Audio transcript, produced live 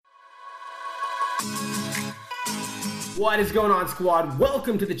What is going on, squad?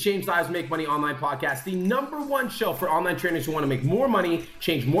 Welcome to the Change Lives, Make Money Online podcast, the #1 show for online trainers who want to make more money,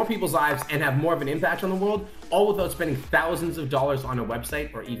 change more people's lives, and have more of an impact on the world, all without spending thousands of dollars on a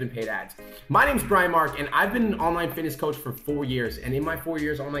website or even paid ads. My name's Brian Mark, and I've been an online fitness coach for 4 years. And in my 4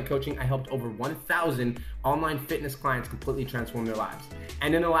 years online coaching, I helped over 1,000 online fitness clients completely transform their lives.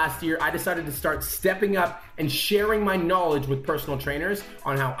 And in the last year, I decided to start stepping up and sharing my knowledge with personal trainers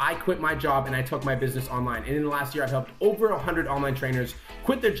on how I quit my job and I took my business online. And in the last year, I've helped over 100 online trainers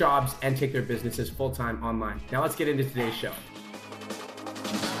quit their jobs and take their businesses full-time online. Now let's get into today's show.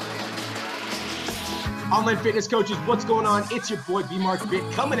 Online fitness coaches, what's going on? It's your boy B-Mark Bit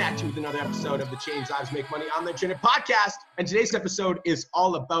coming at you with another episode of the Change Lives, Make Money Online Training podcast. And today's episode is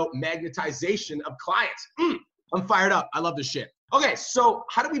all about magnetization of clients. I'm fired up. I love this shit. Okay, so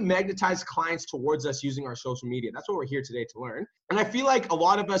how do we magnetize clients towards us using our social media? That's what we're here today to learn. And I feel like a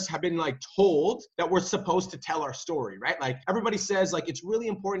lot of us have been told that we're supposed to tell our story, right? Like everybody says it's really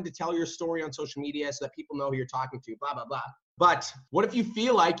important to tell your story on social media so that people know who you're talking to, blah, blah, blah. But what if you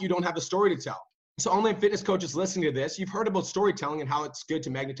feel like you don't have a story to tell? So online fitness coaches listening to this, you've heard about storytelling and how it's good to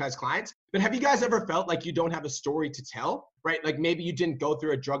magnetize clients. But have you guys ever felt like you don't have a story to tell, right? Like maybe you didn't go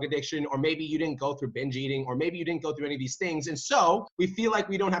through a drug addiction, or maybe you didn't go through binge eating, or maybe you didn't go through any of these things. And so we feel like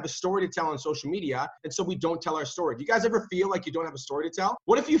we don't have a story to tell on social media. And so we don't tell our story. Do you guys ever feel like you don't have a story to tell?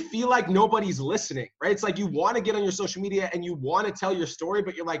 What if you feel like nobody's listening, right? It's like you want to get on your social media and you want to tell your story,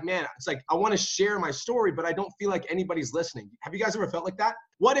 but you're like, man, it's like, I want to share my story, but I don't feel like anybody's listening. Have you guys ever felt like that?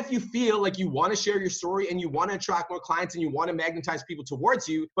 What if you feel like you want to share your story and you want to attract more clients and you want to magnetize people towards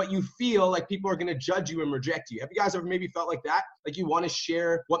you, but you feel like people are going to judge you and reject you? Have you guys ever maybe felt like that? Like you want to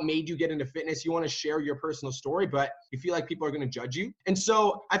share what made you get into fitness. You want to share your personal story, but you feel like people are going to judge you. And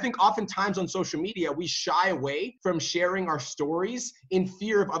so I think oftentimes on social media, we shy away from sharing our stories in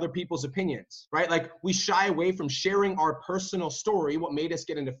fear of other people's opinions, right? Like we shy away from sharing our personal story, what made us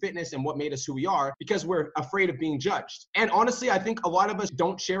get into fitness and what made us who we are, because we're afraid of being judged. And honestly, I think a lot of us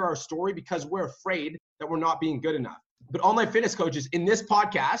don't share our story because we're afraid that we're not being good enough. But online fitness coaches, in this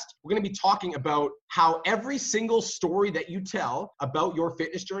podcast, we're going to be talking about how every single story that you tell about your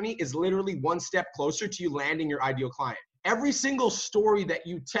fitness journey is literally one step closer to you landing your ideal client. Every single story that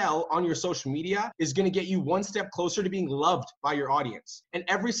you tell on your social media is going to get you one step closer to being loved by your audience. And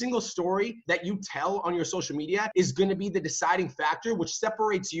every single story that you tell on your social media is going to be the deciding factor which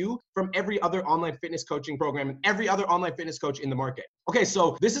separates you from every other online fitness coaching program and every other online fitness coach in the market. Okay,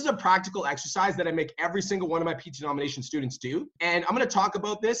 so this is a practical exercise that I make every single one of my PT Domination students do. And I'm going to talk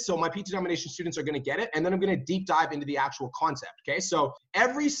about this so my PT Domination students are going to get it. And then I'm going to deep dive into the actual concept. Okay, so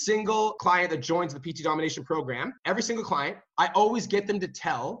every single client that joins the PT Domination program, every single client, I always get them to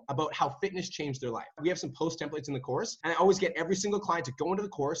tell about how fitness changed their life. We have some post templates in the course, and I always get every single client to go into the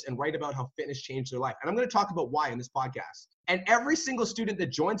course and write about how fitness changed their life. And I'm going to talk about why in this podcast. And every single student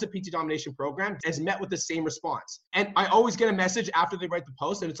that joins the PT Domination program has met with the same response. And I always get a message after they write the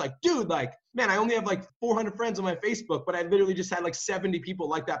post, and it's like, dude, man, I only have 400 friends on my Facebook, but I literally just had 70 people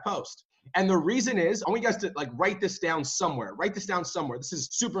like that post. And the reason is, I want you guys to write this down somewhere. Write this down somewhere. This is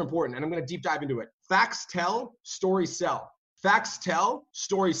super important, and I'm going to deep dive into it. Facts tell, stories sell. Facts tell,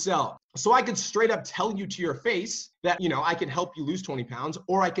 stories sell. So I could straight up tell you to your face that, I can help you lose 20 pounds,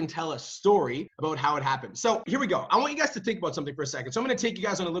 or I can tell a story about how it happened. So here we go. I want you guys to think about something for a second. So I'm going to take you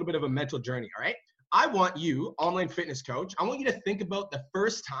guys on a little bit of a mental journey, all right? I want you, online fitness coach, I want you to think about the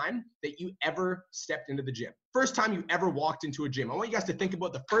first time that you ever stepped into the gym. First time you ever walked into a gym. I want you guys to think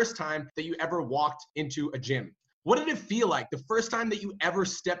about the first time that you ever walked into a gym. What did it feel like the first time that you ever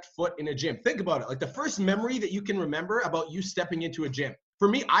stepped foot in a gym? Think about it. The first memory that you can remember about you stepping into a gym. For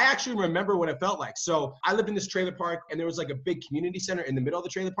me, I actually remember what it felt like. So I lived in this trailer park, and there was a big community center in the middle of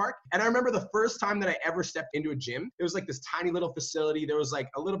the trailer park. And I remember the first time that I ever stepped into a gym, it was this tiny little facility. There was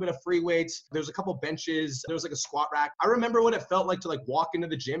a little bit of free weights. There was a couple benches. There was a squat rack. I remember what it felt like to walk into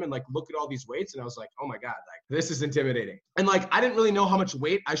the gym and look at all these weights. And I was like, oh my God, this is intimidating. And I didn't really know how much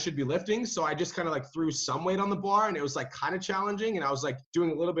weight I should be lifting. So I just kind of threw some weight on the bar, and it was kind of challenging. And I was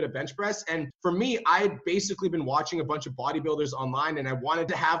doing a little bit of bench press. And for me, I had basically been watching a bunch of bodybuilders online, and I wanted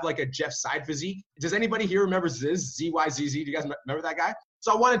to have a Jeff Side physique. Does anybody here remember Ziz? ZYZZ? Do you guys remember that guy?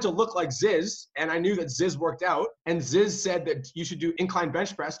 So I wanted to look like Ziz, and I knew that Ziz worked out, and Ziz said that you should do incline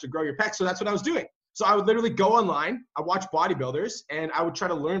bench press to grow your pecs. So that's what I was doing. So I would literally go online, I watch bodybuilders, and I would try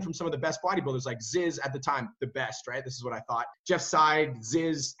to learn from some of the best bodybuilders, like Ziz at the time, the best, right? This is what I thought. Jeff Side,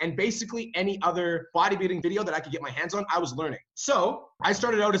 Ziz, and basically any other bodybuilding video that I could get my hands on, I was learning. So I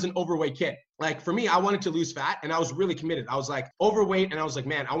started out as an overweight kid. Like for me, I wanted to lose fat and I was really committed. I was like overweight and I was like,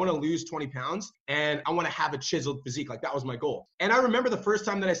 man, I want to lose 20 pounds and I want to have a chiseled physique. Like that was my goal. And I remember the first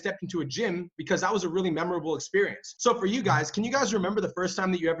time that I stepped into a gym because that was a really memorable experience. So for you guys, can you guys remember the first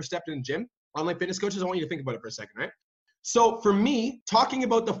time that you ever stepped in a gym? Online fitness coaches, I want you to think about it for a second, right? So for me, talking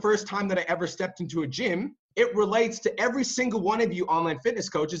about the first time that I ever stepped into a gym, it relates to every single one of you online fitness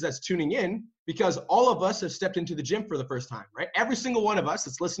coaches that's tuning in, because all of us have stepped into the gym for the first time, right? Every single one of us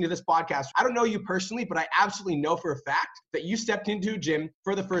that's listening to this podcast, I don't know you personally, but I absolutely know for a fact that you stepped into a gym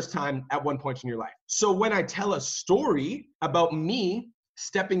for the first time at one point in your life. So when I tell a story about me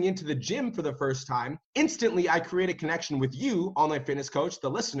stepping into the gym for the first time, instantly I create a connection with you, online fitness coach, the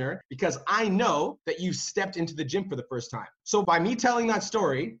listener, because I know that you stepped into the gym for the first time. So by me telling that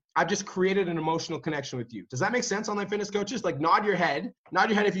story, I've just created an emotional connection with you. Does that make sense, online fitness coaches? Like nod your head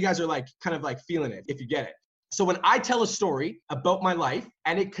if you guys are like kind of like feeling it, if you get it. So when I tell a story about my life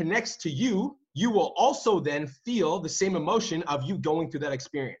and it connects to you, you will also then feel the same emotion of you going through that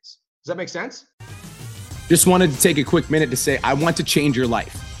experience. Does that make sense? Just wanted to take a quick minute to say, I want to change your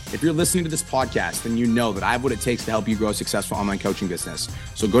life. If you're listening to this podcast, then you know that I have what it takes to help you grow a successful online coaching business.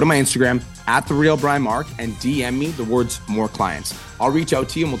 So go to my Instagram @TheRealBrianMark and DM me the words more clients. I'll reach out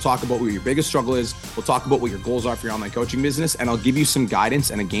to you and we'll talk about what your biggest struggle is. We'll talk about what your goals are for your online coaching business, and I'll give you some guidance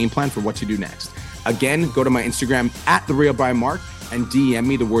and a game plan for what to do next. Again, go to my Instagram @TheRealBrianMark and DM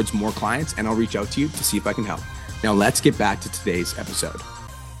me the words more clients, and I'll reach out to you to see if I can help. Now let's get back to today's episode.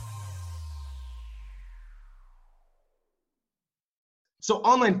 So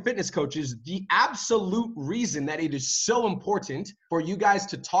online fitness coaches, the absolute reason that it is so important for you guys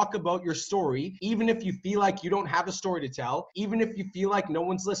to talk about your story, even if you feel like you don't have a story to tell, even if you feel like no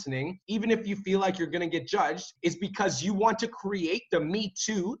one's listening, even if you feel like you're going to get judged, is because you want to create the Me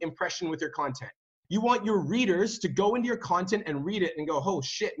Too impression with your content. You want your readers to go into your content and read it and go, oh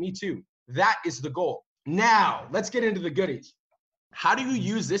shit, me too. That is the goal. Now, let's get into the goodies. How do you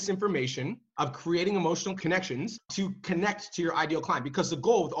use this information of creating emotional connections to connect to your ideal client? Because the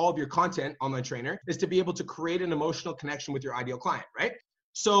goal with all of your content, online trainer, is to be able to create an emotional connection with your ideal client, right?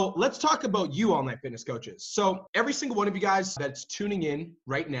 So let's talk about you, online fitness coaches. So every single one of you guys that's tuning in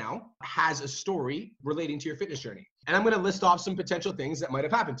right now has a story relating to your fitness journey. And I'm going to list off some potential things that might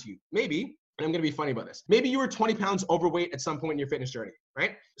have happened to you. Maybe, and I'm going to be funny about this, maybe you were 20 pounds overweight at some point in your fitness journey,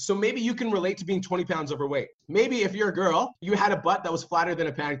 right? So maybe you can relate to being 20 pounds overweight. Maybe if you're a girl, you had a butt that was flatter than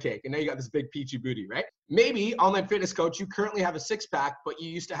a pancake and now you got this big peachy booty, right? Maybe, online fitness coach, you currently have a six-pack, but you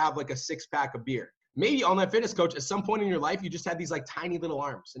used to have like a six-pack of beer. Maybe, online fitness coach, at some point in your life, you just had these like tiny little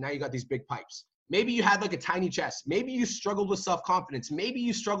arms and now you got these big pipes. Maybe you had like a tiny chest. Maybe you struggled with self-confidence. Maybe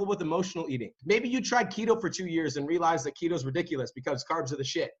you struggled with emotional eating. Maybe you tried keto for 2 years and realized that keto is ridiculous because carbs are the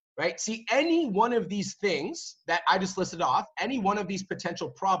shit, right? See, any one of these things that I just listed off, any one of these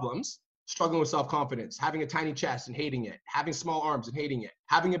potential problems, struggling with self-confidence, having a tiny chest and hating it, having small arms and hating it,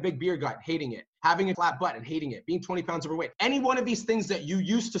 having a big beer gut, hating it, having a flat butt and hating it, being 20 pounds overweight. Any one of these things that you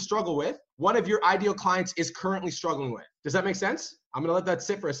used to struggle with, one of your ideal clients is currently struggling with. Does that make sense? I'm gonna let that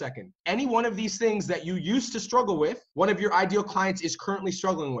sit for a second. Any one of these things that you used to struggle with, one of your ideal clients is currently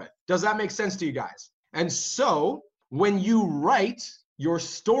struggling with. Does that make sense to you guys? And so when you write your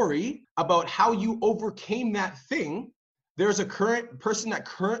story about how you overcame that thing, there's a current person that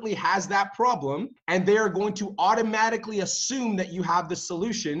currently has that problem, and they are going to automatically assume that you have the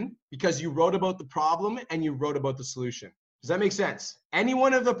solution because you wrote about the problem and you wrote about the solution. Does that make sense? Any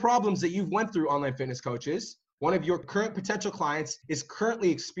one of the problems that you've went through, online fitness coaches, one of your current potential clients is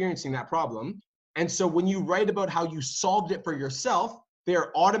currently experiencing that problem. And so when you write about how you solved it for yourself,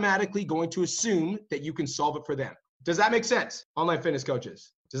 they're automatically going to assume that you can solve it for them. Does that make sense, online fitness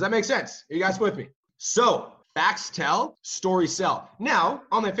coaches? Does that make sense? Are you guys with me? So facts tell, stories sell. Now,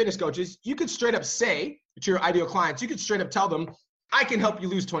 online fitness coaches, you could straight up say to your ideal clients, you could straight up tell them, I can help you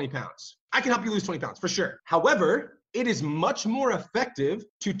lose 20 pounds. I can help you lose 20 pounds for sure. However, it is much more effective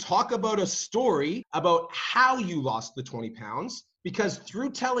to talk about a story about how you lost the 20 pounds, because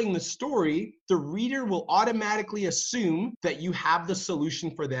through telling the story, the reader will automatically assume that you have the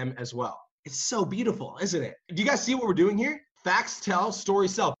solution for them as well. It's so beautiful, isn't it? Do you guys see what we're doing here? Facts tell,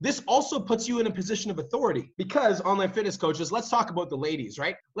 stories sell. This also puts you in a position of authority because online fitness coaches, let's talk about the ladies,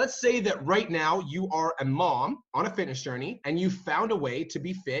 right? Let's say that right now you are a mom on a fitness journey and you found a way to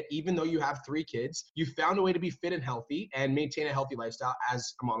be fit, even though you have 3 kids. You found a way to be fit and healthy and maintain a healthy lifestyle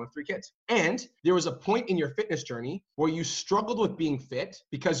as a mom of 3 kids. And there was a point in your fitness journey where you struggled with being fit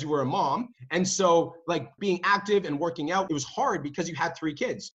because you were a mom. And so like being active and working out, it was hard because you had 3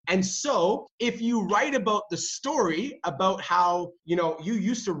 kids. And so if you write about the story about how, you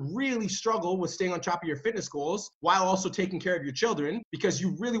used to really struggle with staying on top of your fitness goals while also taking care of your children because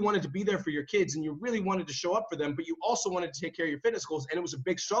you really wanted to be there for your kids and you really wanted to show up for them, but you also wanted to take care of your fitness goals and it was a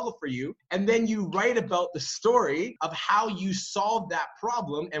big struggle for you. And then you write about the story of how you solved that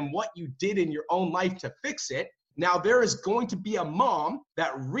problem and what you did in your own life to fix it. Now, there is going to be a mom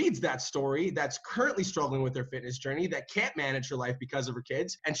that reads that story that's currently struggling with their fitness journey, that can't manage her life because of her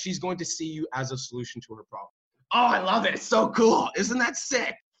kids, and she's going to see you as a solution to her problem. Oh, I love it. It's so cool. Isn't that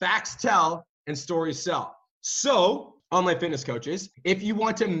sick? Facts tell and stories sell. So, online fitness coaches, if you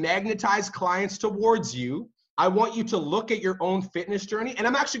want to magnetize clients towards you, I want you to look at your own fitness journey. And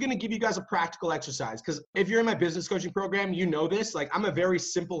I'm actually going to give you guys a practical exercise because if you're in my business coaching program, you know this. Like, I'm a very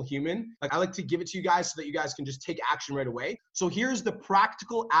simple human. Like, I like to give it to you guys so that you guys can just take action right away. So here's the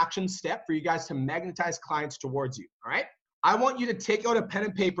practical action step for you guys to magnetize clients towards you. All right. I want you to take out a pen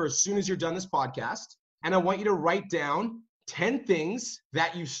and paper as soon as you're done this podcast. And I want you to write down 10 things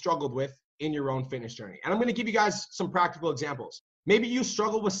that you've struggled with in your own fitness journey. And I'm going to give you guys some practical examples. Maybe you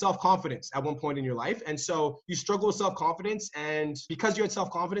struggled with self-confidence at one point in your life. And so you struggle with self-confidence. And because you had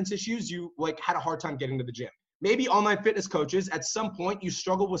self-confidence issues, you had a hard time getting to the gym. Maybe online fitness coaches, at some point you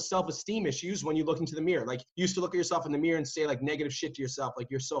struggle with self-esteem issues when you look into the mirror. Like you used to look at yourself in the mirror and say like negative shit to yourself. Like,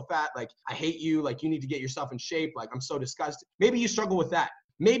 you're so fat. Like, I hate you. Like, you need to get yourself in shape. Like, I'm so disgusted. Maybe you struggle with that.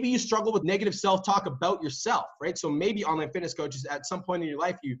 Maybe you struggle with negative self-talk about yourself, right? So maybe online fitness coaches, at some point in your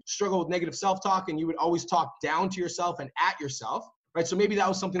life, you struggle with negative self-talk and you would always talk down to yourself and at yourself, right? So maybe that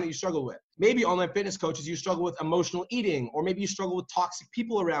was something that you struggled with. Maybe online fitness coaches, you struggle with emotional eating, or maybe you struggle with toxic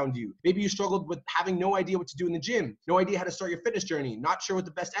people around you. Maybe you struggled with having no idea what to do in the gym, no idea how to start your fitness journey, not sure what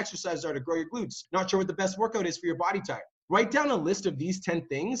the best exercises are to grow your glutes, not sure what the best workout is for your body type. Write down a list of these 10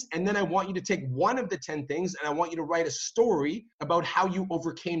 things, and then I want you to take one of the 10 things, and I want you to write a story about how you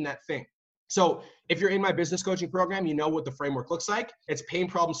overcame that thing. So if you're in my business coaching program, you know what the framework looks like. It's pain,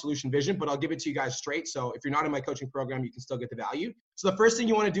 problem, solution, vision, but I'll give it to you guys straight. So if you're not in my coaching program, you can still get the value. So the first thing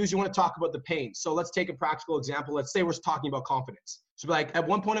you want to do is you want to talk about the pain. So let's take a practical example. Let's say we're talking about confidence. So like at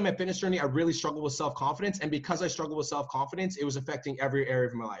one point in my fitness journey, I really struggled with self-confidence. And because I struggled with self-confidence, it was affecting every area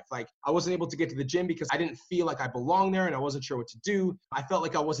of my life. Like I wasn't able to get to the gym because I didn't feel like I belonged there and I wasn't sure what to do. I felt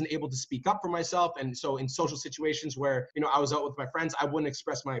like I wasn't able to speak up for myself. And so in social situations where, I was out with my friends, I wouldn't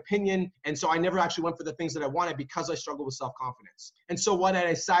express my opinion. And so I never actually went for the things that I wanted because I struggled with self-confidence. And so what I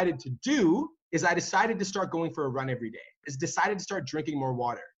decided to do is I decided to start going for a run every day. I decided to start drinking more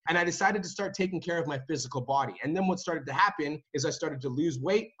water. And I decided to start taking care of my physical body. And then what started to happen is I started to lose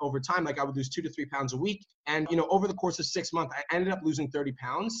weight over time. Like I would lose 2 to 3 pounds a week. And, over the course of 6 months, I ended up losing 30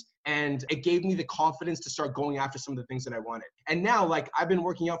 pounds. And it gave me the confidence to start going after some of the things that I wanted. And now, like, I've been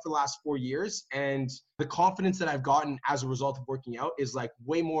working out for the last 4 years. And the confidence that I've gotten as a result of working out is like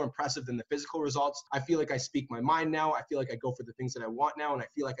way more impressive than the physical results. I feel like I speak my mind now. I feel like I go for the things that I want now. And I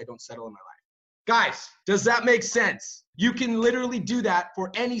feel like I don't settle in my life. Guys, does that make sense? You can literally do that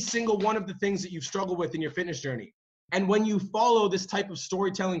for any single one of the things that you've struggled with in your fitness journey. And when you follow this type of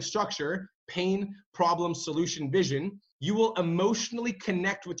storytelling structure, pain, problem, solution, vision, you will emotionally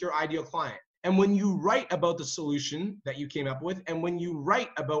connect with your ideal client. And when you write about the solution that you came up with, and when you write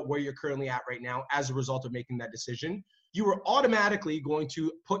about where you're currently at right now as a result of making that decision, you are automatically going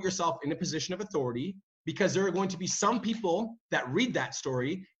to put yourself in a position of authority, because there are going to be some people that read that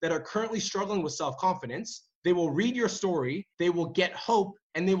story that are currently struggling with self-confidence. They will read your story, they will get hope,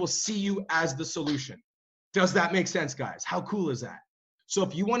 and they will see you as the solution. Does that make sense, guys? How cool is that? So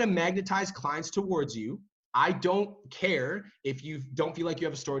if you want to magnetize clients towards you, I don't care if you don't feel like you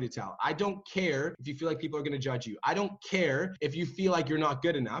have a story to tell. I don't care if you feel like people are going to judge you. I don't care if you feel like you're not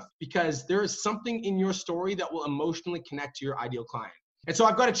good enough, because there is something in your story that will emotionally connect to your ideal client. And so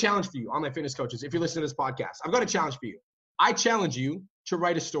I've got a challenge for you, online fitness coaches. If you're listening to this podcast, I've got a challenge for you. I challenge you to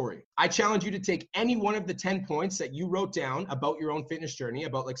write a story. I challenge you to take any one of the 10 points that you wrote down about your own fitness journey,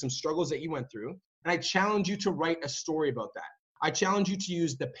 about like some struggles that you went through, and I challenge you to write a story about that. I challenge you to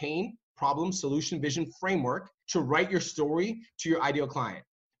use the pain, problem, solution, vision framework to write your story to your ideal client.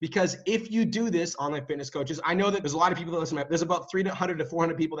 Because if you do this, online fitness coaches, I know that there's a lot of people that listen to there's about 300 to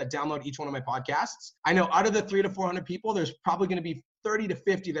 400 people that download each one of my podcasts. I know out of the 300 to 400 people, there's probably going to be 30 to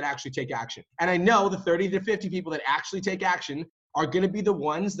 50 that actually take action. And I know the 30 to 50 people that actually take action are going to be the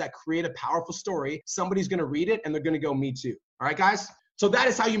ones that create a powerful story. Somebody's going to read it and they're going to go, me too. All right, guys? So that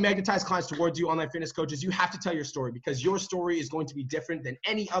is how you magnetize clients towards you, online fitness coaches. You have to tell your story because your story is going to be different than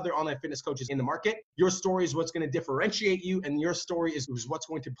any other online fitness coaches in the market. Your story is what's going to differentiate you, and your story is what's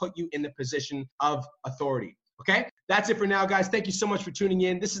going to put you in the position of authority. Okay? That's it for now, guys. Thank you so much for tuning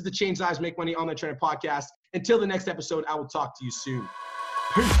in. This is the Change Lives, Make Money Online Trainer podcast. Until the next episode, I will talk to you soon.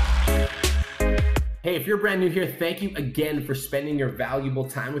 Peace. Hey, if you're brand new here, thank you again for spending your valuable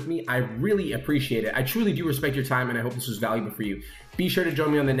time with me. I really appreciate it. I truly do respect your time, and I hope this was valuable for you. Be sure to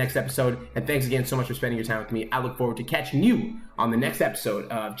join me on the next episode, and thanks again so much for spending your time with me. I look forward to catching you on the next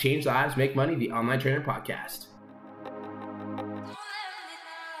episode of Change Lives, Make Money, the Online Trainer Podcast.